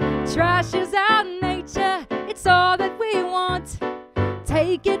 Trash is our nature. It's all that we want.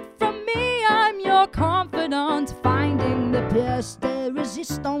 Take it from me, I'm your confidant. Finding the pièce de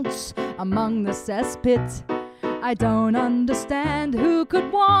résistance among the cesspit. I don't understand who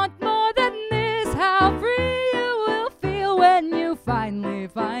could want more than this. How free you will feel when you finally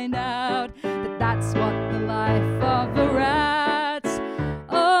find out that that's what the life of a rat's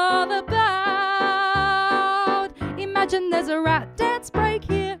all about. Imagine there's a rat dance break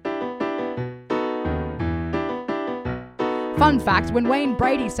here. Fun fact, when Wayne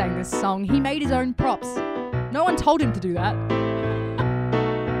Brady sang this song, he made his own props. No one told him to do that.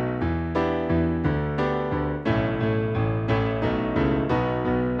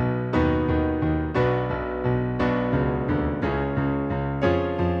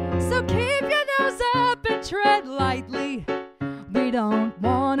 Tread lightly. We don't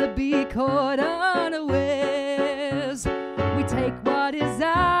want to be caught unawares. We take what is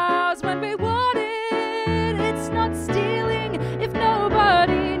ours when we want it. It's not stealing if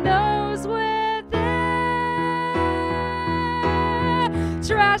nobody knows we're there.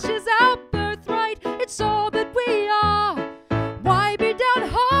 Trash is our birthright. It's all that we are. Why be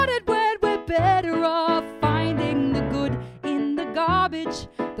downhearted when we're better off? Finding the good in the garbage,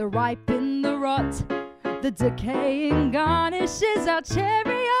 the ripe in the rot. The decaying garnish is our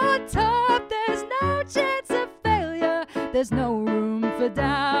cherry on top. There's no chance of failure. There's no room for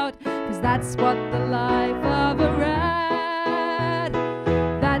doubt. 'Cause that's what the life of a rat.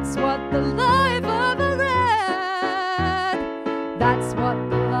 That's what the life of a rat. That's what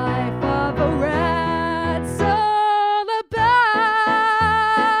the life of a rat's all about.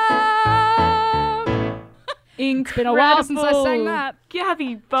 Incredible. It's been a while since I sang that.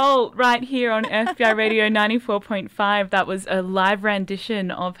 Gabbi Bolt right here on FBI Radio 94.5. That was a live rendition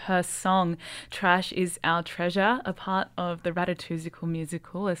of her song, Trash is Our Treasure, a part of the Ratatouille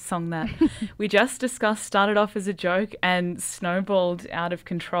musical, a song that we just discussed started off as a joke and snowballed out of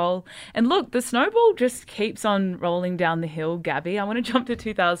control. And look, the snowball just keeps on rolling down the hill, Gabby. I want to jump to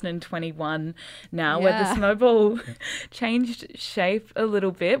 2021 now, where the snowball changed shape a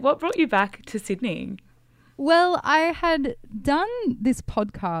little bit. What brought you back to Sydney? Well, I had done this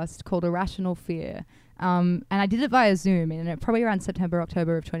podcast called Irrational Fear, and I did it via Zoom in probably around September,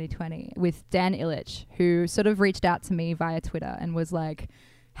 October of 2020 with Dan Illich, who sort of reached out to me via Twitter and was like,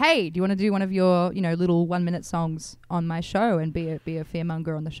 hey, do you want to do one of your, little 1-minute songs on my show and be a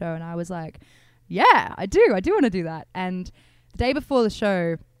fearmonger on the show? And I was like, yeah, I do want to do that. And the day before the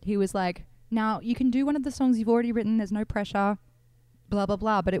show, he was like, now you can do one of the songs you've already written. There's no pressure, blah, blah,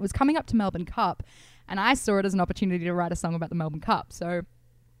 blah. But it was coming up to Melbourne Cup. And I saw it as an opportunity to write a song about the Melbourne Cup. So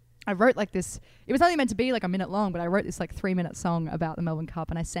I wrote this, it was only meant to be like a minute long, but I wrote this 3-minute song about the Melbourne Cup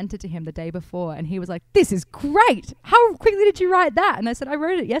and I sent it to him the day before and he was like, this is great. How quickly did you write that? And I said, I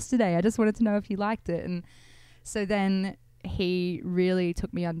wrote it yesterday. I just wanted to know if you liked it. And so then he really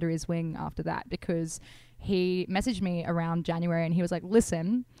took me under his wing after that, because he messaged me around January and he was like,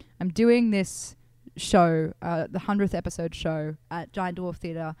 listen, I'm doing this show, the 100th episode show at Giant Dwarf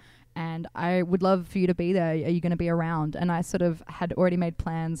Theatre, and I would love for you to be there. Are you going to be around? And I sort of had already made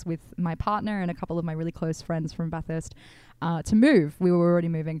plans with my partner and a couple of my really close friends from Bathurst to move. We were already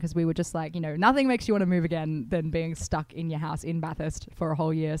moving because we were just like, nothing makes you want to move again than being stuck in your house in Bathurst for a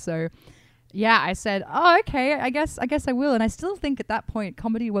whole year. So yeah, I said, oh, okay, I guess I will. And I still think at that point,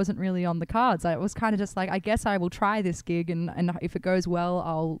 comedy wasn't really on the cards. I was kind of just like, I guess I will try this gig, and if it goes well,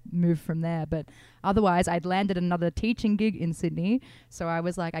 I'll move from there. But otherwise, I'd landed another teaching gig in Sydney. So I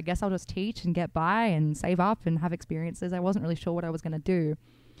was like, I guess I'll just teach and get by and save up and have experiences. I wasn't really sure what I was going to do.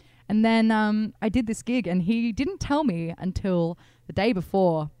 And then I did this gig, and he didn't tell me until the day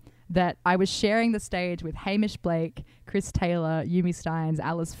before that I was sharing the stage with Hamish Blake, Chris Taylor, Yumi Steins,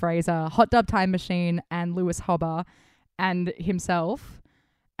 Alice Fraser, Hot Dub Time Machine, and Lewis Hobber, and himself.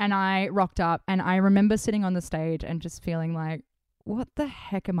 And I rocked up, and I remember sitting on the stage and just feeling like, what the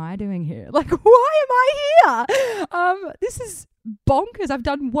heck am I doing here? Like, why am I here? This is bonkers. I've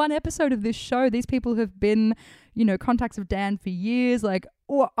done one episode of this show. These people have been, contacts of Dan for years. Like,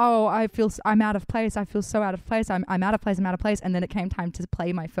 I'm out of place. I feel so out of place. I'm out of place. I'm out of place. And then it came time to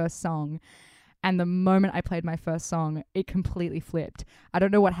play my first song. And the moment I played my first song, it completely flipped. I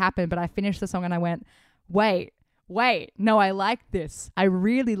don't know what happened, but I finished the song and I went, wait, no, I like this. I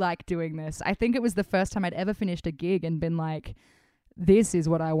really like doing this. I think it was the first time I'd ever finished a gig and been like, this is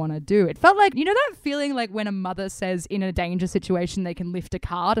what I want to do. It felt like, that feeling like when a mother says in a danger situation they can lift a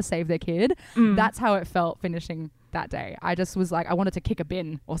car to save their kid. That's how it felt finishing that day. I just was like, I wanted to kick a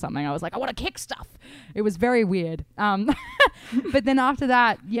bin or something. I was like, I want to kick stuff. It was very weird. But then after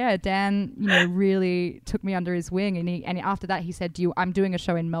that, Dan, really took me under his wing, and after that he said, I'm doing a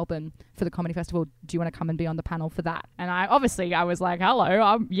show in Melbourne for the comedy festival. Do you want to come and be on the panel for that? And I was like,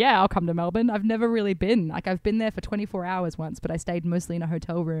 hello, I'll come to Melbourne. I've never really been. Like, I've been there for 24 hours once, but I stayed mostly in a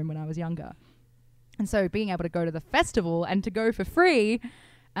hotel room when I was younger. And so being able to go to the festival and to go for free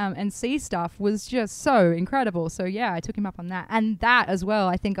and see stuff was just so incredible. So yeah, I took him up on that. And that as well,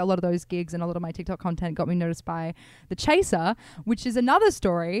 I think a lot of those gigs and a lot of my TikTok content got me noticed by The Chaser, which is another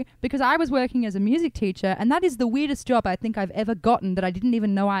story, because I was working as a music teacher, and that is the weirdest job I think I've ever gotten that I didn't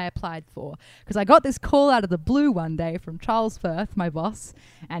even know I applied for. Because I got this call out of the blue one day from Charles Firth, my boss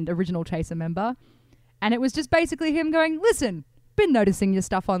and original Chaser member. And it was just basically him going, listen, been noticing your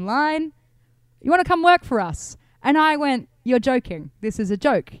stuff online. You want to come work for us? And I went, you're joking. This is a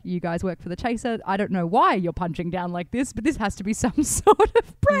joke. You guys work for The Chaser. I don't know why you're punching down like this, but this has to be some sort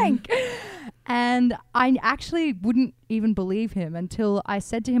of prank. And I actually wouldn't even believe him until I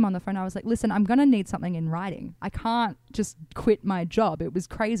said to him on the phone, I was like, listen, I'm going to need something in writing. I can't just quit my job. It was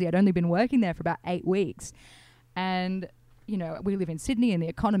crazy. I'd only been working there for about 8 weeks. And, we live in Sydney and the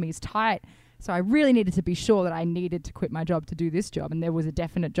economy's tight. So I really needed to be sure that I needed to quit my job to do this job, and there was a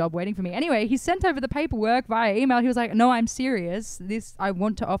definite job waiting for me. Anyway, he sent over the paperwork via email. He was like, no, I'm serious. I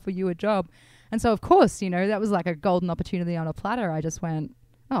want to offer you a job. And so, of course, that was like a golden opportunity on a platter. I just went,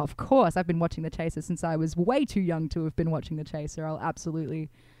 oh, of course. I've been watching The Chaser since I was way too young to have been watching The Chaser. I'll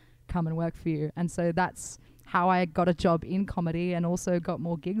absolutely come and work for you. And so that's how I got a job in comedy and also got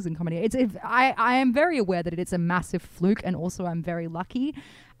more gigs in comedy. I am very aware that it's a massive fluke, and also I'm very lucky.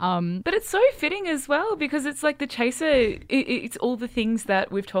 But it's so fitting as well, because it's like The Chaser, it's all the things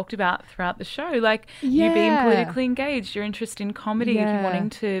that we've talked about throughout the show, like you being politically engaged, your interest in comedy, if you're wanting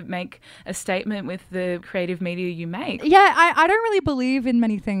to make a statement with the creative media you make. Yeah, I don't really believe in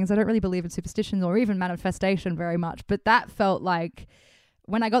many things. I don't really believe in superstitions or even manifestation very much, but that felt like,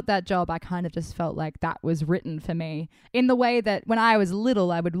 when I got that job, I kind of just felt like that was written for me, in the way that when I was little,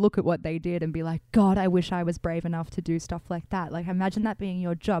 I would look at what they did and be like, God, I wish I was brave enough to do stuff like that. Like, imagine that being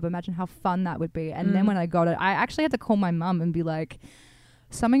your job. Imagine how fun that would be. And then when I got it, I actually had to call my mum and be like,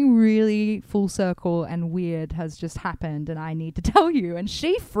 something really full circle and weird has just happened and I need to tell you. And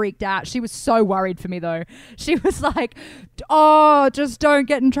she freaked out. She was so worried for me though. She was like, oh, just don't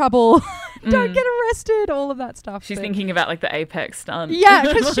get in trouble. Don't get arrested, all of that stuff. She's thinking about like the apex stunt.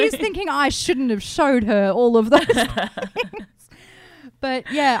 Yeah, because she's thinking I shouldn't have showed her all of those things.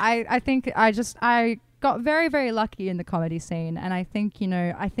 But yeah, I think I got very, very lucky in the comedy scene. And I think,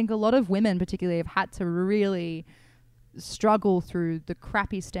 I think a lot of women particularly have had to really struggle through the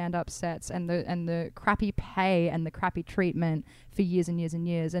crappy stand-up sets and the crappy pay and the crappy treatment for years and years and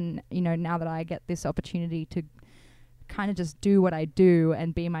years. And now that I get this opportunity to kind of just do what I do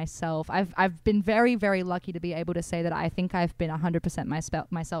and be myself, I've been very, very lucky to be able to say that I think I've been 100%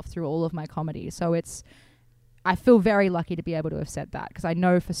 myself through all of my comedy. So I feel very lucky to be able to have said that, because I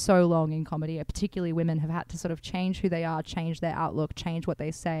know for so long in comedy, particularly women, have had to sort of change who they are, change their outlook, change what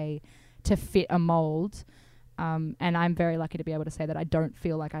they say to fit a mold. And I'm very lucky to be able to say that I don't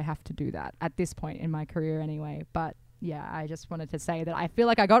feel like I have to do that at this point in my career anyway. But yeah, I just wanted to say that I feel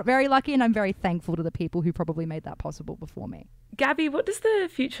like I got very lucky, and I'm very thankful to the people who probably made that possible before me. Gabbi, what does the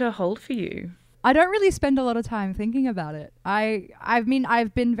future hold for you? I don't really spend a lot of time thinking about it. I've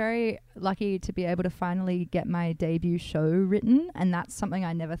been very lucky to be able to finally get my debut show written, and that's something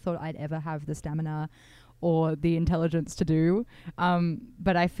I never thought I'd ever have the stamina or the intelligence to do.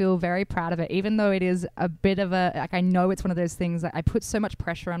 But I feel very proud of it, even though it is a bit of I know it's one of those things that I put so much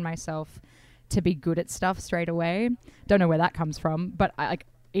pressure on myself to be good at stuff straight away. Don't know where that comes from, but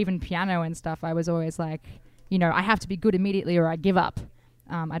even piano and stuff, I was always like, I have to be good immediately or I give up.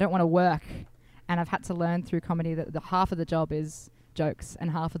 I don't want to work. And I've had to learn through comedy that the half of the job is jokes and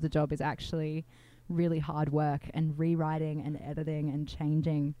half of the job is actually really hard work and rewriting and editing and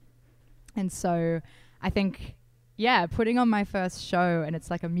changing. And so I think, putting on my first show, and it's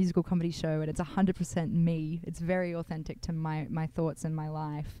like a musical comedy show, and it's 100% me. It's very authentic to my thoughts and my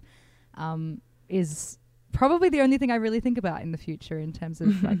life, is probably the only thing I really think about in the future in terms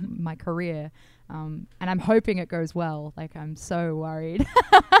of like my career. And I'm hoping it goes well. Like, I'm so worried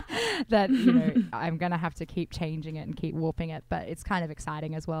that, I'm going to have to keep changing it and keep warping it, but it's kind of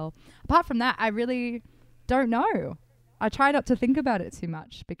exciting as well. Apart from that, I really don't know. I try not to think about it too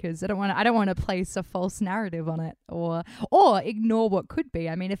much because I don't want to place a false narrative on it or ignore what could be.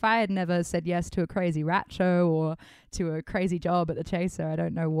 I mean, if I had never said yes to a crazy rat show or to a crazy job at the Chaser, I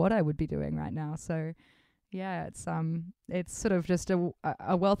don't know what I would be doing right now. So yeah, it's sort of just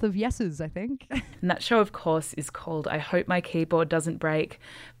a wealth of yeses, I think. And that show, of course, is called I Hope My Keyboard Doesn't Break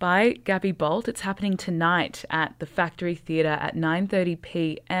by Gabbi Bolt. It's happening tonight at the Factory Theatre at 9:30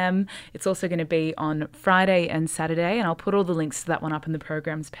 p.m. It's also going to be on Friday and Saturday, and I'll put all the links to that one up in the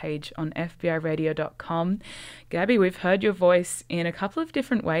programs page on fbiradio.com. Gabbi, we've heard your voice in a couple of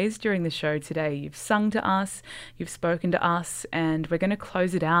different ways during the show today. You've sung to us, you've spoken to us, and we're going to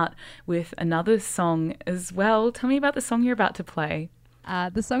close it out with another song as well. Tell me about the song you're about to play.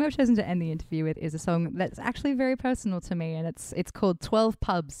 The song I've chosen to end the interview with is a song that's actually very personal to me, and it's called 12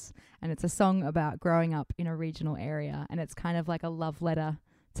 Pubs, and it's a song about growing up in a regional area, and it's kind of like a love letter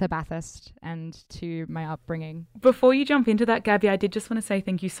to Bathurst and to my upbringing. Before you jump into that, Gabbi, I did just want to say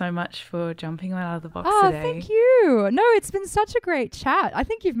thank you so much for jumping out of the box today. Oh, thank you. No, it's been such a great chat. I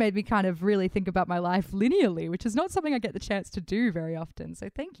think you've made me kind of really think about my life linearly, which is not something I get the chance to do very often. So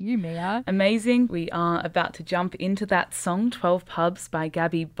thank you, Mia. Amazing. We are about to jump into that song, 12 Pubs by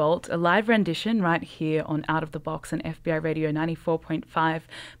Gabbi Bolt, a live rendition right here on Out of the Box on FBI Radio 94.5,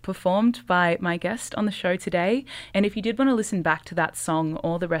 performed by my guest on the show today. And if you did want to listen back to that song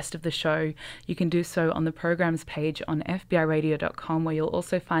or the rest of the show, you can do so on the programs page on fbiradio.com, where you'll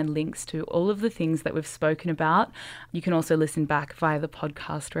also find links to all of the things that we've spoken about. You can also listen back via the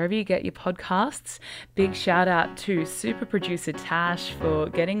podcast wherever you get your podcasts. Big shout out to super producer Tash for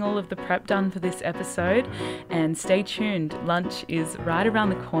getting all of the prep done for this episode, and stay tuned, lunch is right around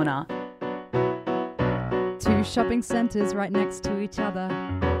the corner. 2 shopping centres right next to each other,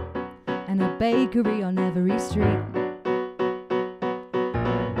 and a bakery on every street.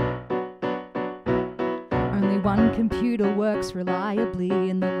 One computer works reliably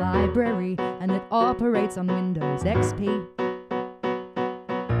in the library, and it operates on Windows XP.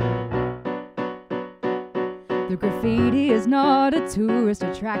 The graffiti is not a tourist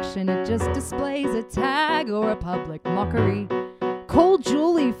attraction, it just displays a tag or a public mockery. Call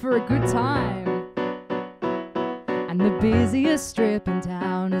Julie for a good time. And the busiest strip in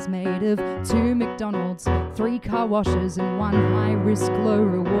town is made of 2 McDonald's, 3 car washes, and 1 high-risk,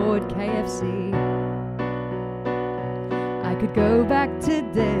 low-reward KFC. I could go back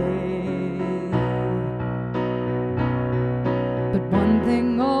today, but one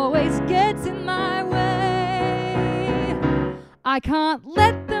thing always gets in my way. I can't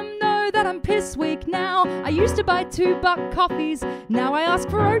let them know that I'm piss weak now. I used to buy $2 coffees, now I ask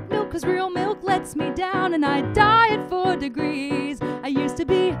for oat milk 'cause real milk lets me down, and I diet for degrees. I used to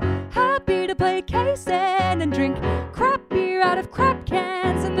be happy to play K-Sen and drink crap beer out of crap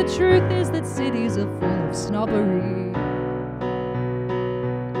cans, and the truth is that cities are full of snobbery.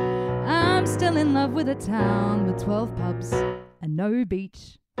 I'm still in love with a town with 12 pubs and no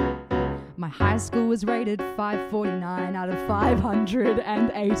beach. My high school was rated 549 out of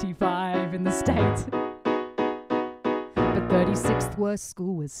 585 in the state. But 36th worst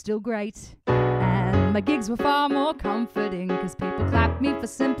school was still great. And my gigs were far more comforting, 'cause people clapped me for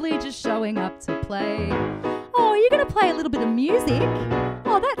simply just showing up to play. Oh, you're going to play a little bit of music?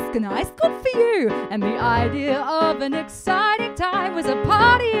 Oh, that's nice. Good for you. And the idea of an exciting time was a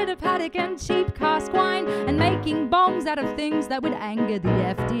party at a paddock and cheap cask wine and making bongs out of things that would anger the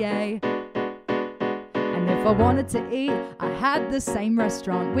FDA. And And if I wanted to eat, I had the same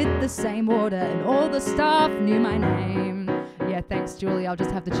restaurant with the same order, and all the staff knew my name. Yeah, thanks, Julie. I'll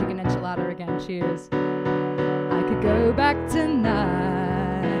just have the chicken enchilada again. Cheers. I could go back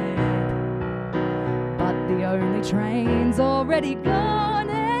tonight, but the only train's already gone,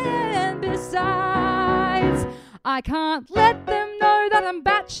 and besides, I can't let them know that I'm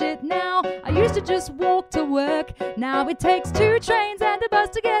batshit now. I used to just walk to work. Now it takes 2 trains and a bus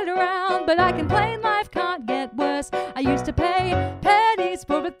to get around. But I complain life can't get worse. I used to pay pennies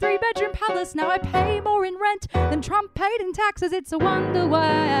for a 3-bedroom palace. Now I pay more in rent than Trump paid in taxes. It's a wonder why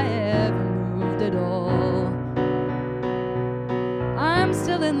I ever moved at all. I'm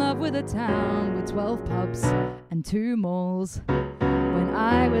still in love with a town with 12 pubs and 2 malls. When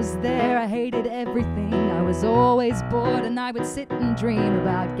I was there, I hated everything. I was always bored, and I would sit and dream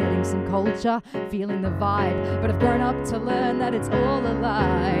about getting some culture, feeling the vibe. But I've grown up to learn that it's all a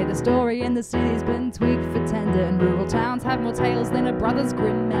lie. The story in the city's been tweaked for tender, and rural towns have more tales than a Brothers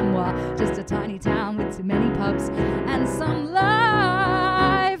Grimm memoir. Just a tiny town with too many pubs and some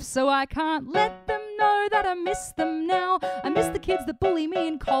life. So I can't let them know that I miss them now. I miss the kids that bully me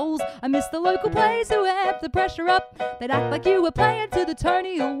in Coles. I miss the local plays who amp the pressure up. They'd act like you were playing to the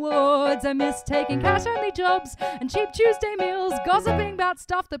Tony Awards. I miss taking cash-only jobs and cheap Tuesday meals, gossiping about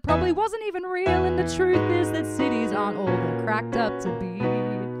stuff that probably wasn't even real. And the truth is that cities aren't all they're cracked up to be.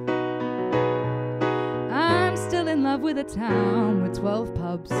 I'm still in love with a town with 12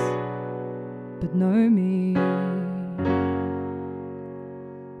 pubs, but no me.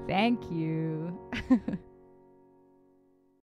 Thank you.